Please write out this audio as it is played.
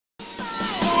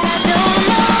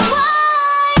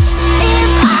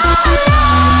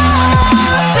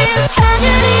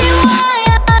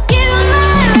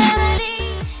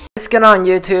going on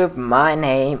YouTube? My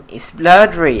name is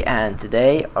Blodree and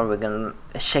today we're gonna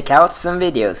check out some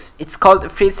videos. It's called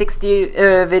 360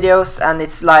 videos, and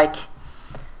it's like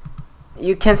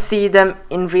you can see them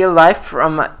in real life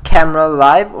from a camera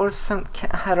live or some,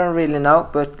 I don't really know,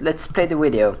 but let's play the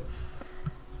video.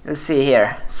 You'll see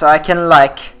here. So I can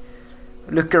like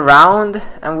look around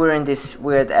and we're in this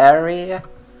weird arena.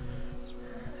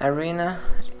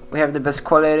 We have the best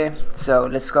quality, so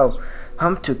let's go.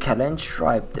 Home to Challenge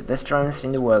Tribe, the best runners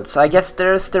in the world. So I guess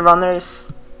there's the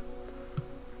runners.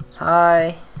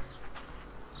 Hi.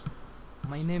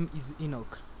 My name is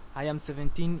Enoch. I am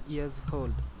 17 years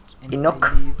old and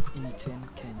Enoch. I live in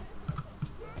Iten, Kenya.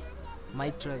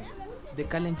 My tribe, the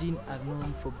Kalenjin, are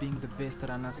known for being the best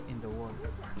runners in the world.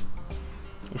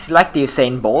 It's like the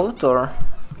Usain Bolt or...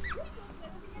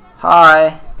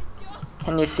 Hi.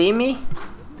 Can you see me?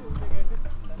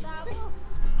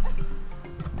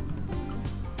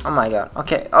 Oh my god,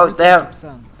 okay, oh there.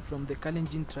 From the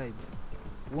Kalenjin tribe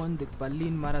won the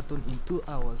Berlin Marathon in 2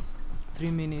 hours,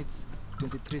 3 minutes,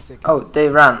 23 seconds. Oh, they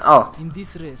ran, oh. In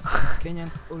this race,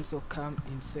 Kenyans also come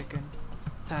in 2nd,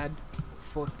 3rd,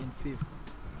 4th and 5th.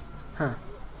 Huh.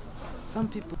 Some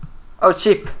people... Oh,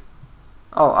 cheap.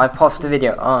 Oh, I paused the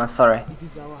video, oh, sorry. It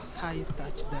is our highest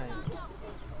touch diet.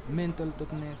 Mental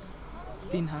toughness,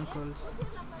 thin ankles,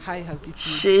 high altitude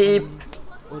Sheep.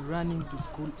 or running to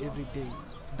school every day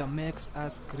that makes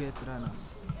us great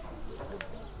runners.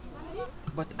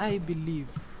 But I believe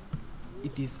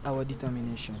it is our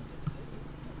determination.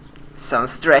 Some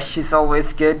stretch is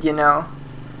always good, you know.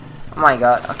 Oh my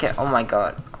god, okay, oh my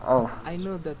god, oh. I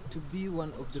know that to be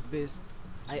one of the best,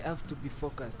 I have to be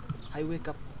focused. I wake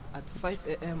up at 5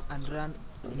 AM and run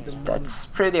in the morning. That's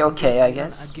pretty okay, I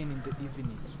guess. Again in the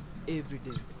evening, every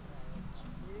day.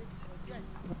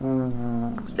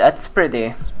 That's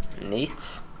pretty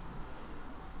neat.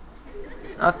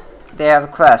 Oh, they have a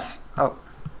class. Oh.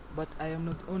 But I am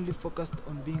not only focused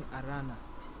on being a runner.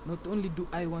 Not only do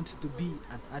I want to be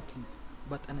an athlete,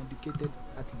 but an educated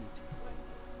athlete.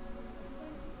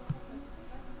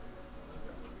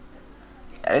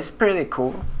 That is pretty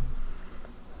cool.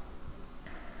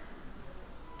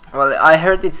 Well, I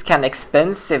heard it's kind of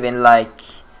expensive in like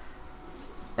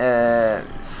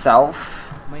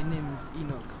South. My name is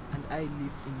Enoch and I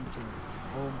live in Iten,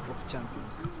 home of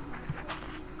champions.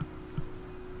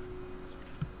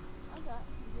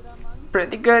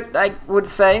 Pretty good, I would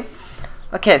say.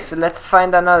 Okay, so let's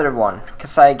find another one,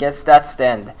 because I guess that's the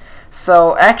end.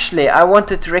 So actually I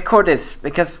wanted to record this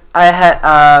because I had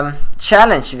a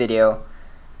challenge video.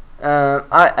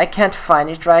 I can't find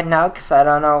it right now because I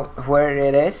don't know where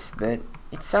it is, but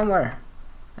it's somewhere.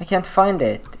 I can't find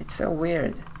it. It's so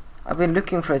weird. I've been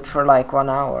looking for it for like 1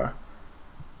 hour.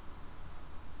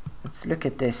 Let's look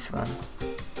at this one.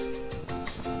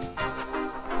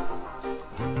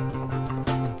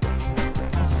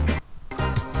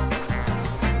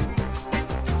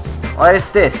 What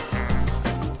is this?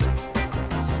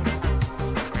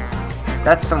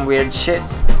 That's some weird shit.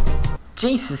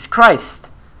 Jesus Christ!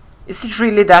 Is it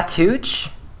really that huge?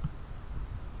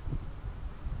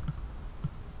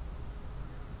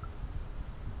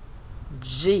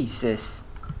 Jesus.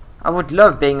 I would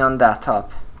love being on that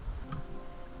top.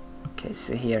 Okay,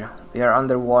 so here we are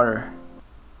underwater.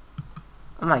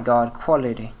 Oh my god,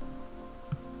 quality.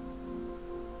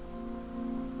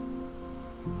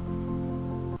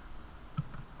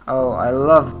 Oh, I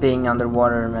love being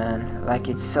underwater, man. Like,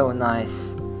 it's so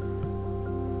nice.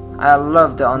 I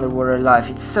love the underwater life.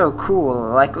 It's so cool.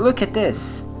 Like, look at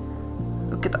this.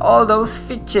 Look at all those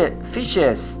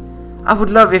fishes. I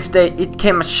would love if it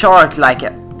came a shark like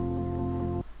it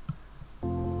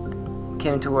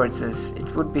came towards us.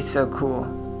 It would be so cool.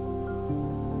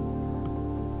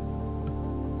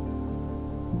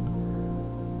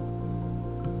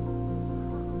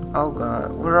 Oh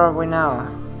god, where are we now?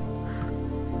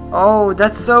 Oh,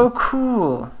 that's so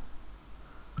cool.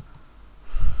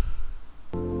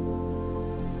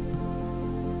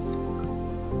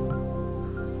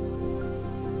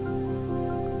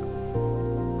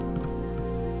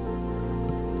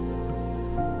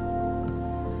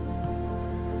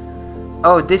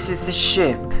 Oh, this is a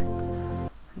ship.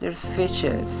 There's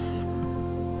fishes.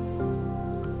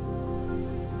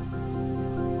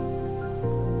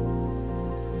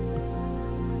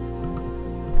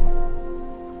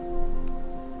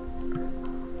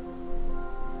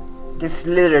 This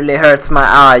literally hurts my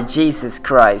eye, Jesus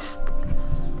Christ.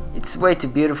 It's way too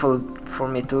beautiful for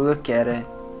me to look at it.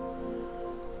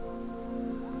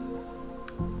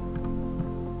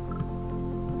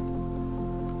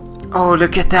 Oh,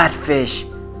 look at that fish.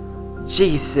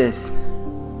 Jesus.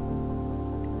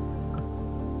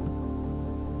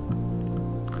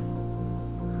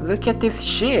 look at this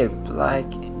ship.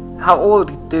 Like, how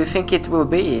old do you think it will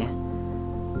be?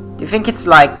 Do you think it's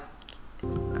like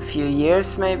a few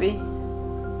years maybe?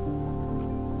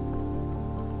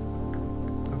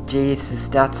 Jesus,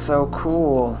 that's so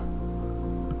cool.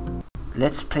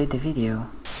 Let's play the video.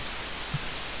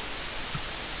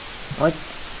 What?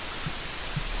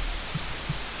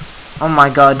 Oh my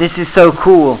god, this is so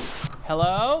cool.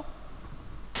 Hello?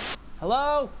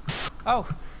 Hello? Oh,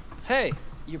 hey.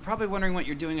 You're probably wondering what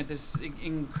you're doing at this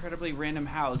incredibly random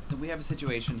house. We have a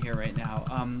situation here right now.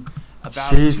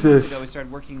 About 2 months ago, we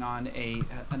started working on an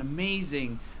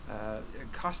amazing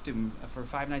costume for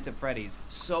Five Nights at Freddy's.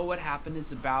 So what happened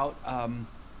is about a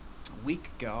week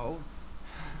ago,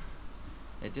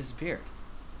 it disappeared.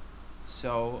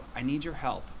 So I need your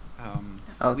help.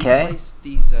 Okay. We placed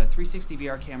these 360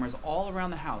 VR cameras all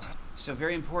around the house. So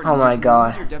very important. Oh my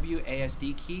god. Use your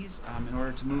WASD keys in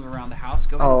order to move around the house.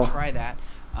 Go ahead and try that.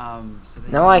 So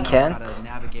that no, you I know can't. how to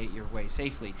navigate your way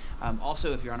safely.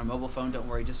 Also, if you're on a mobile phone, don't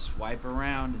worry. Just swipe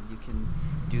around, and you can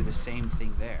do the same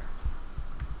thing there.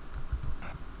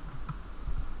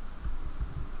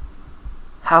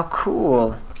 How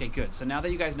cool. Okay, good. So now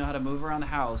that you guys know how to move around the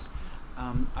house,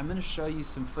 I'm going to show you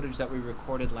some footage that we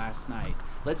recorded last night.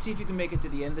 Let's see if you can make it to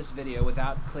the end of this video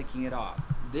without clicking it off.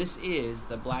 This is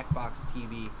the Black Box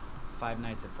TV Five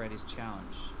Nights at Freddy's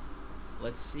challenge.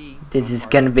 Let's see. This is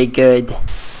gonna be good.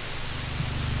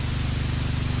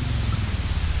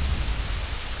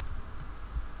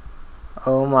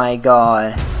 Oh my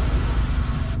god.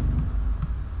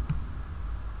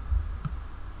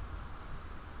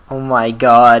 Oh my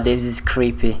god, this is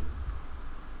creepy.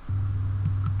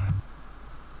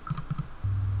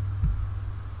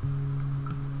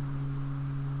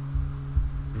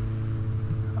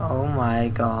 Oh my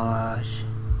gosh.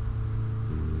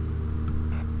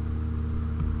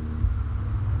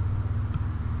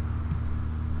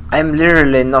 I'm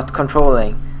literally not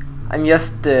controlling. I'm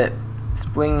just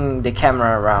swinging the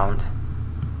camera around.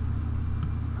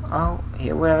 Oh,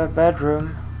 here we have a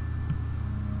bedroom.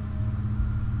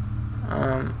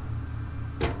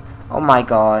 Oh my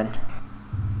god.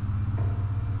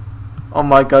 Oh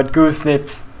my god, goose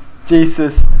nips.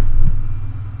 Jesus.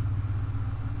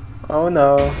 Oh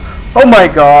no. Oh my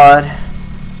god.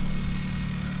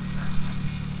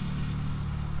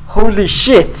 Holy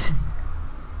shit.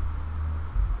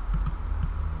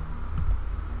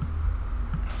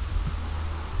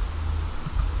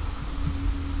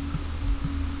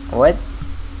 What?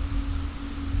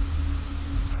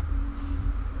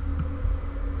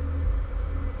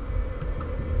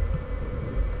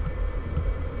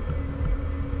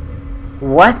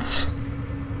 What?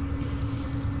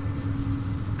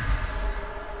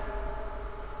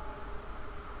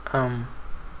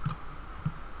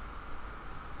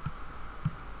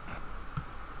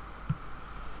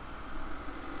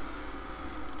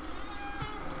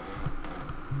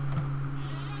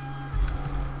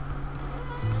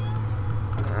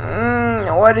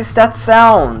 What is that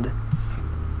sound?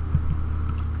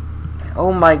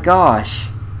 Oh my gosh.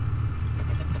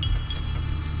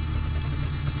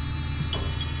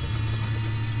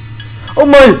 Oh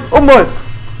my! Oh my!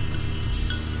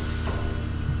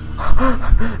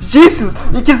 Jesus!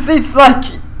 You can see it's like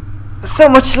so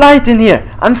much light in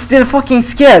here. I'm still fucking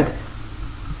scared.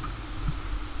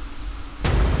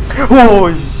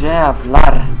 Oh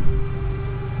jävlar.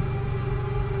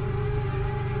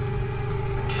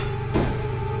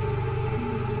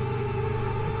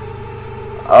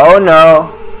 Oh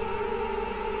no.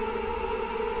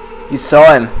 You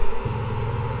saw him.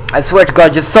 I swear to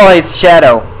God, you saw his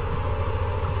shadow.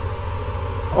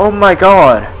 Oh my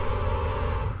god.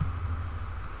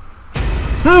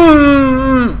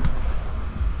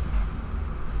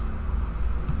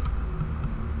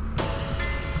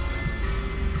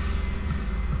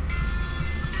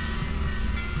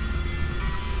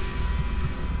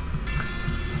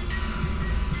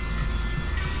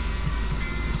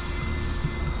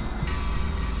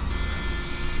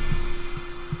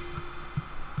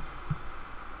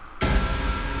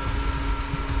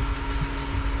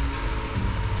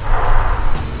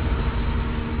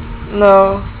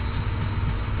 No.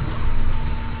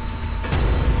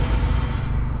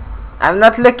 I'm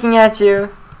not looking at you.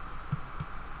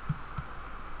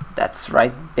 That's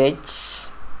right, bitch.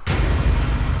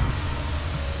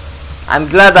 I'm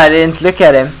glad I didn't look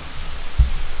at him.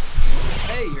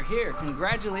 Hey, you're here.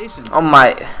 Congratulations. Oh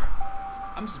my.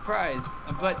 I'm surprised,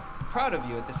 but proud of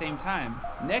you at the same time.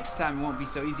 Next time it won't be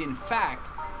so easy. In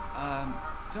fact,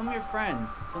 film your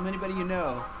friends. Film anybody you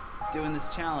know doing this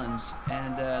challenge,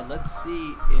 and let's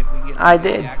see if we can get some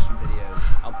reaction videos.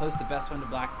 I'll post the best one to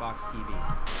Black Box TV.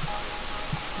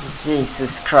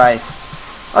 Jesus Christ.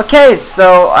 Okay,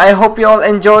 so I hope you all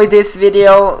enjoyed this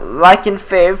video. Like and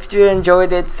favorite if you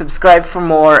enjoyed it, subscribe for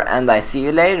more, and I see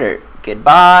you later.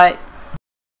 Goodbye.